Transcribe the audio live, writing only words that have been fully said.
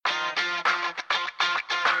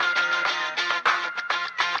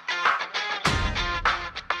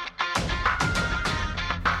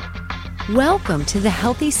Welcome to the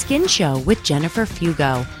Healthy Skin Show with Jennifer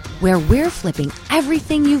Fugo, where we're flipping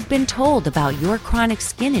everything you've been told about your chronic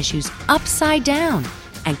skin issues upside down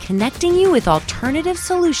and connecting you with alternative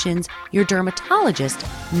solutions your dermatologist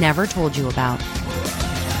never told you about.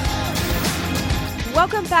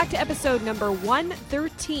 Welcome back to episode number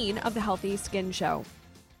 113 of the Healthy Skin Show.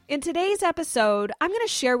 In today's episode, I'm going to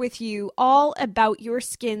share with you all about your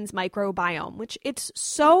skin's microbiome, which it's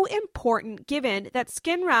so important given that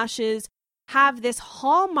skin rashes have this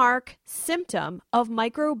hallmark symptom of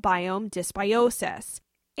microbiome dysbiosis.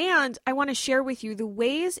 And I want to share with you the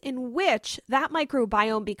ways in which that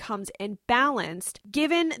microbiome becomes imbalanced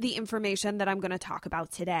given the information that I'm going to talk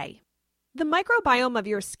about today. The microbiome of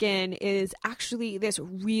your skin is actually this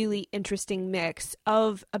really interesting mix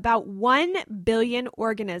of about 1 billion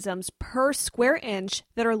organisms per square inch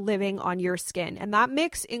that are living on your skin. And that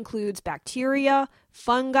mix includes bacteria,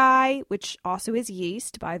 fungi, which also is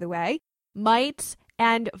yeast, by the way, mites,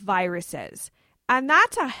 and viruses. And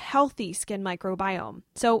that's a healthy skin microbiome.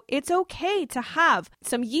 So it's okay to have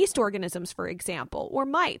some yeast organisms, for example, or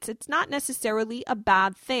mites. It's not necessarily a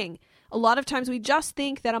bad thing. A lot of times we just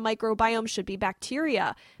think that a microbiome should be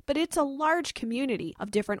bacteria, but it's a large community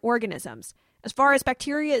of different organisms. As far as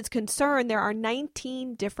bacteria is concerned, there are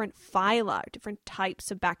 19 different phyla, different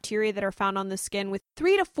types of bacteria that are found on the skin, with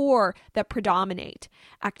 3 to 4 that predominate: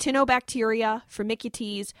 actinobacteria,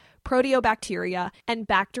 firmicutes, proteobacteria, and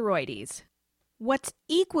bacteroides. What's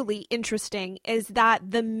equally interesting is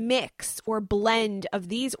that the mix or blend of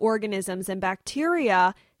these organisms and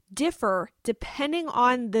bacteria differ depending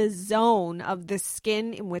on the zone of the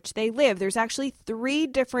skin in which they live. There's actually 3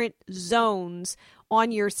 different zones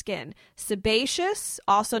on your skin: sebaceous,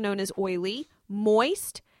 also known as oily,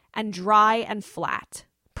 moist, and dry and flat.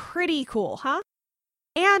 Pretty cool, huh?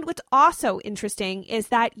 And what's also interesting is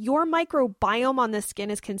that your microbiome on the skin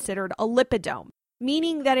is considered a lipidome,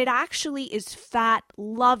 meaning that it actually is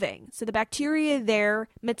fat-loving. So the bacteria there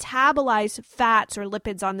metabolize fats or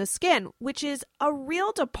lipids on the skin, which is a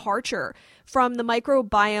real departure from the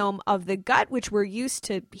microbiome of the gut, which we're used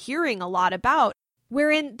to hearing a lot about,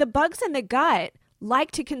 wherein the bugs in the gut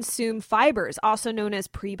like to consume fibers, also known as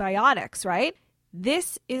prebiotics, right?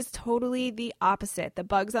 This is totally the opposite. The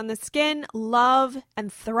bugs on the skin love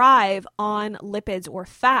and thrive on lipids or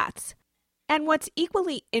fats. And what's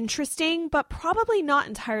equally interesting, but probably not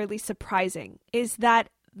entirely surprising, is that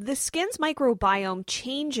the skin's microbiome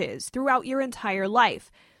changes throughout your entire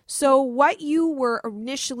life. So what you were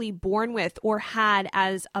initially born with or had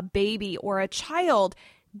as a baby or a child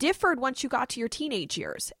differed once you got to your teenage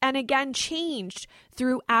years, and again changed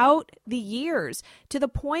throughout the years, to the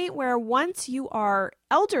point where once you are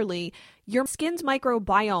elderly, your skin's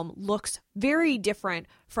microbiome looks very different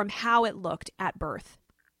from how it looked at birth.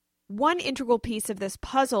 One integral piece of this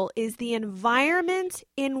puzzle is the environment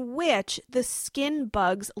in which the skin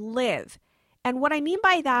bugs live. And what I mean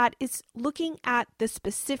by that is looking at the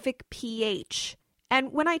specific pH.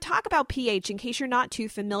 And when I talk about pH, in case you're not too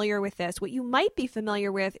familiar with this, what you might be familiar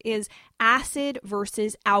with is acid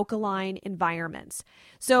versus alkaline environments.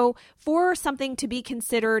 So for something to be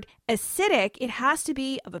considered acidic, it has to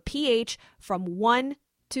be of a pH from 1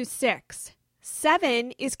 to 6.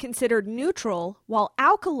 7 is considered neutral, while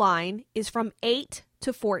alkaline is from 8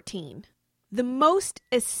 to 14. The most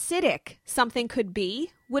acidic something could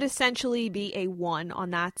be would essentially be a 1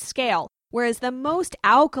 on that scale, whereas the most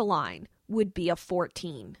alkaline would be a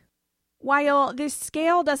 14. While this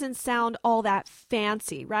scale doesn't sound all that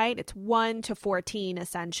fancy, right? It's 1 to 14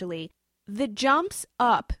 essentially. The jumps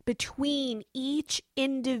up between each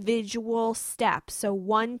individual step, so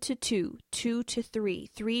 1 to 2, 2 to 3,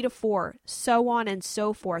 3 to 4, so on and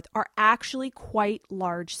so forth, are actually quite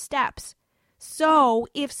large steps. So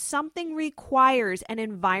if something requires an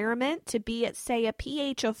environment to be at, say, a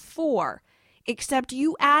pH of 4, except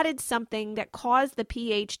you added something that caused the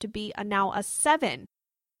pH to be now a 7,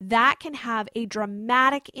 that can have a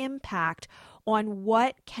dramatic impact on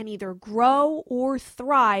what can either grow or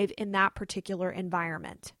thrive in that particular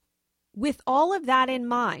environment. With all of that in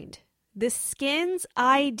mind, the skin's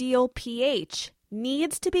ideal pH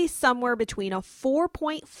needs to be somewhere between a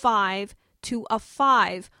 4.5 to a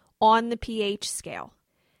 5 on the pH scale.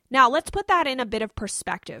 Now, let's put that in a bit of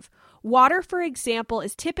perspective. Water, for example,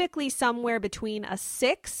 is typically somewhere between a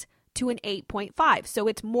 6 to an 8.5, so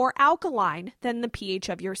it's more alkaline than the pH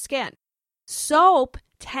of your skin. Soap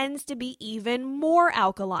tends to be even more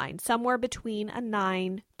alkaline, somewhere between a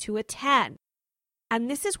 9 to a 10. And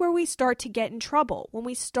this is where we start to get in trouble. When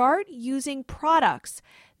we start using products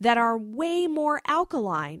that are way more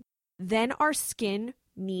alkaline than our skin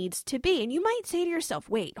needs to be. And you might say to yourself,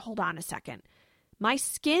 wait, hold on a second. my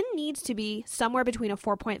skin needs to be somewhere between a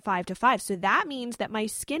 4.5 to 5. So that means that my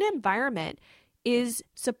skin environment is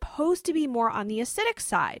supposed to be more on the acidic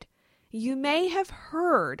side. You may have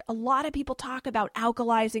heard a lot of people talk about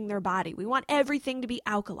alkalizing their body. We want everything to be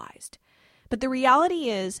alkalized. But the reality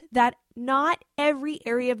is that not every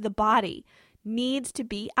area of the body needs to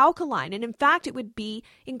be alkaline. And in fact, it would be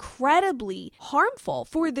incredibly harmful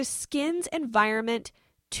for the skin's environment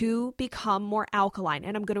to become more alkaline.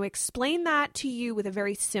 And I'm going to explain that to you with a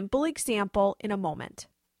very simple example in a moment.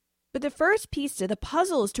 But the first piece to the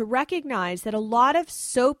puzzle is to recognize that a lot of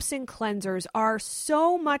soaps and cleansers are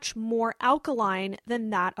so much more alkaline than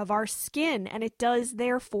that of our skin, and it does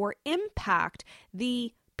therefore impact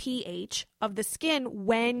the pH of the skin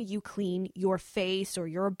when you clean your face or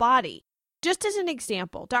your body. Just as an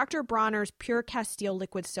example, Dr. Bronner's Pure Castile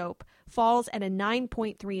liquid soap falls at a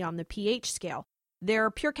 9.3 on the pH scale.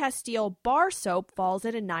 Their Pure Castile bar soap falls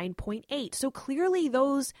at a 9.8. So clearly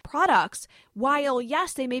those products, while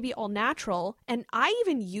yes, they may be all natural, and I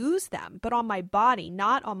even use them, but on my body,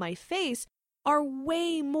 not on my face, are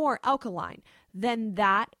way more alkaline than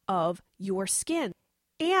that of your skin.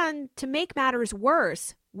 And to make matters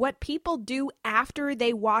worse, what people do after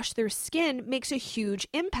they wash their skin makes a huge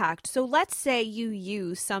impact. So let's say you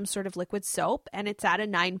use some sort of liquid soap and it's at a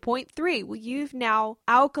 9.3. Well, you've now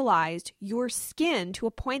alkalized your skin to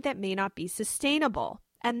a point that may not be sustainable.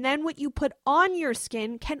 And then what you put on your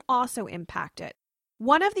skin can also impact it.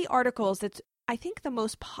 One of the articles that's, I think, the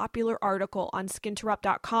most popular article on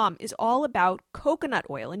skinterrupt.com is all about coconut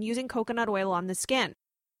oil and using coconut oil on the skin.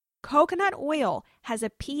 Coconut oil has a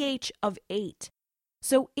pH of 8.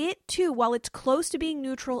 So it too, while it's close to being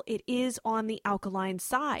neutral, it is on the alkaline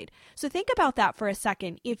side. So think about that for a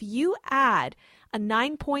second. If you add a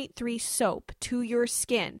 9.3 soap to your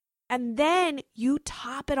skin, and then you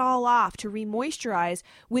top it all off to remoisturize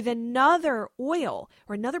with another oil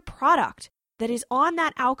or another product that is on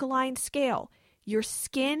that alkaline scale, your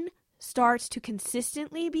skin starts to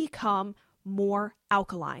consistently become more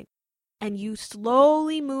alkaline. And you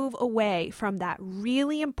slowly move away from that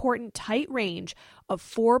really important tight range of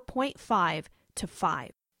 4.5 to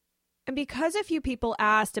 5. And because a few people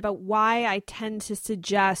asked about why I tend to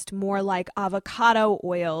suggest more like avocado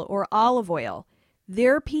oil or olive oil,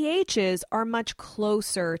 their pHs are much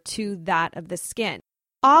closer to that of the skin.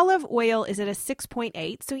 Olive oil is at a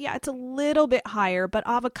 6.8, so yeah, it's a little bit higher, but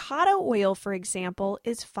avocado oil, for example,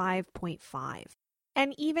 is 5.5.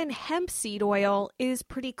 And even hemp seed oil is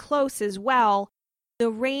pretty close as well. The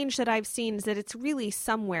range that I've seen is that it's really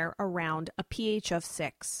somewhere around a pH of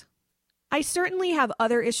 6. I certainly have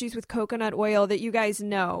other issues with coconut oil that you guys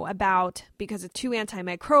know about because it's too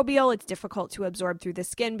antimicrobial. It's difficult to absorb through the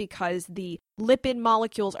skin because the lipid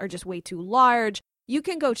molecules are just way too large. You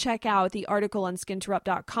can go check out the article on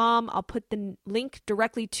skinterrupt.com. I'll put the link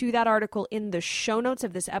directly to that article in the show notes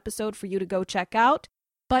of this episode for you to go check out.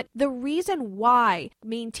 But the reason why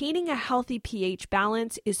maintaining a healthy pH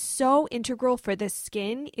balance is so integral for the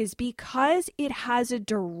skin is because it has a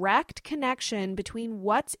direct connection between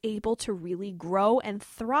what's able to really grow and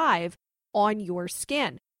thrive on your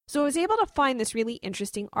skin. So I was able to find this really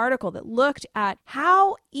interesting article that looked at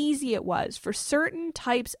how easy it was for certain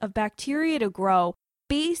types of bacteria to grow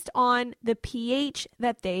based on the pH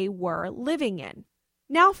that they were living in.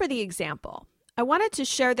 Now for the example. I wanted to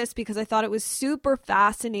share this because I thought it was super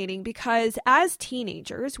fascinating because as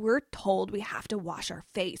teenagers, we're told we have to wash our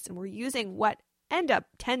face and we're using what end up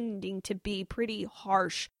tending to be pretty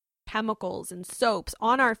harsh chemicals and soaps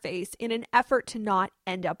on our face in an effort to not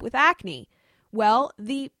end up with acne. Well,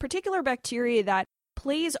 the particular bacteria that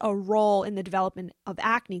plays a role in the development of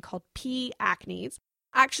acne called P. acnes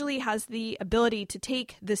actually has the ability to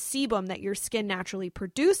take the sebum that your skin naturally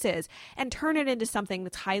produces and turn it into something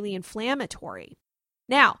that's highly inflammatory.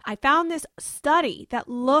 Now, I found this study that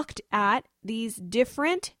looked at these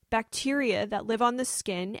different bacteria that live on the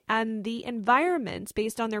skin and the environments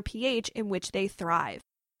based on their pH in which they thrive.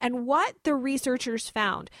 And what the researchers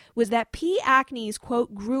found was that P. acnes,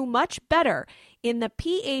 quote, grew much better in the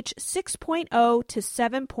pH 6.0 to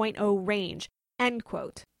 7.0 range, end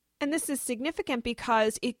quote. And this is significant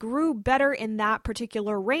because it grew better in that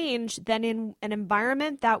particular range than in an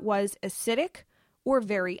environment that was acidic or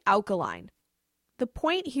very alkaline. The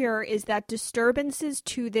point here is that disturbances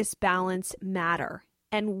to this balance matter.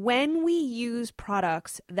 And when we use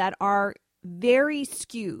products that are very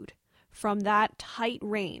skewed from that tight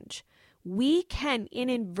range, we can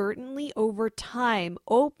inadvertently over time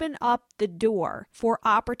open up the door for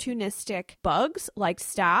opportunistic bugs like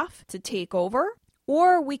staph to take over,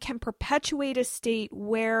 or we can perpetuate a state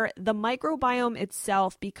where the microbiome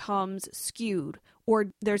itself becomes skewed,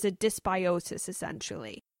 or there's a dysbiosis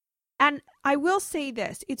essentially. And I will say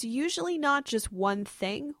this, it's usually not just one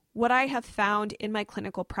thing. What I have found in my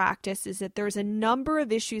clinical practice is that there's a number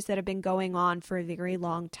of issues that have been going on for a very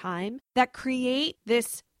long time that create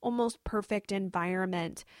this almost perfect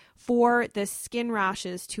environment for the skin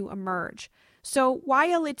rashes to emerge. So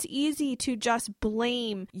while it's easy to just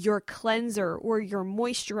blame your cleanser or your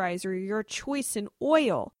moisturizer, your choice in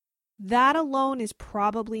oil, that alone is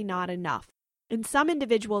probably not enough. In some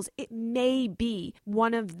individuals, it may be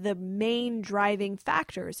one of the main driving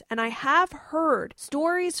factors. And I have heard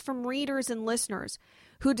stories from readers and listeners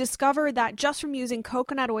who discovered that just from using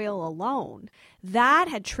coconut oil alone, that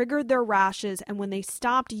had triggered their rashes, and when they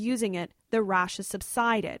stopped using it, the rashes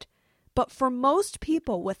subsided. But for most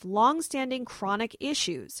people with long-standing chronic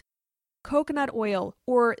issues, coconut oil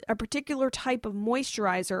or a particular type of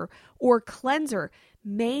moisturizer or cleanser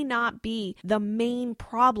may not be the main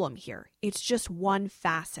problem here. It's just one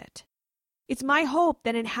facet. It's my hope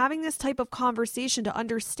that in having this type of conversation to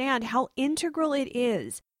understand how integral it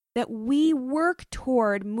is that we work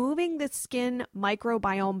toward moving the skin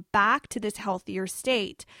microbiome back to this healthier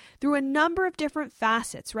state through a number of different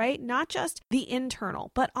facets, right? Not just the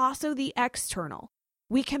internal, but also the external.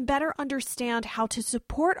 We can better understand how to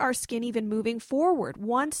support our skin even moving forward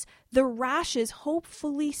once the rashes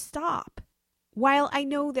hopefully stop. While I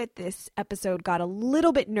know that this episode got a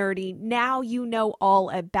little bit nerdy, now you know all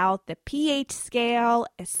about the pH scale,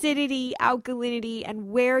 acidity, alkalinity,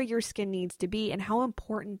 and where your skin needs to be and how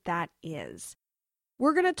important that is.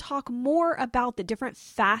 We're going to talk more about the different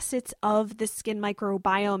facets of the skin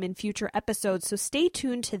microbiome in future episodes, so stay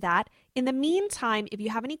tuned to that. In the meantime, if you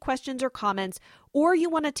have any questions or comments, or you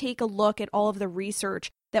want to take a look at all of the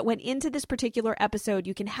research that went into this particular episode,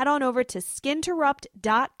 you can head on over to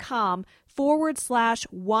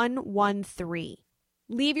skinterrupt.com/113.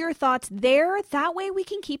 Leave your thoughts there. That way we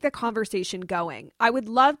can keep the conversation going. I would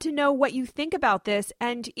love to know what you think about this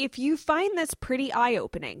and if you find this pretty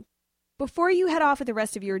eye-opening. Before you head off with the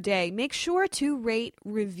rest of your day, make sure to rate,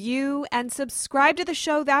 review, and subscribe to the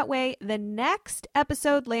show. That way, the next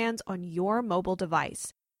episode lands on your mobile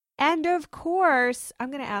device. And of course,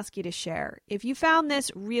 I'm going to ask you to share. If you found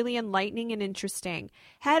this really enlightening and interesting,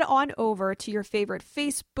 head on over to your favorite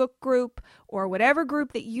Facebook group or whatever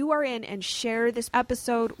group that you are in and share this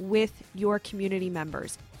episode with your community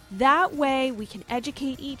members. That way, we can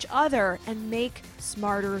educate each other and make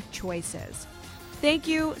smarter choices. Thank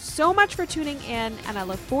you so much for tuning in, and I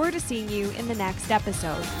look forward to seeing you in the next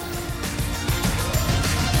episode.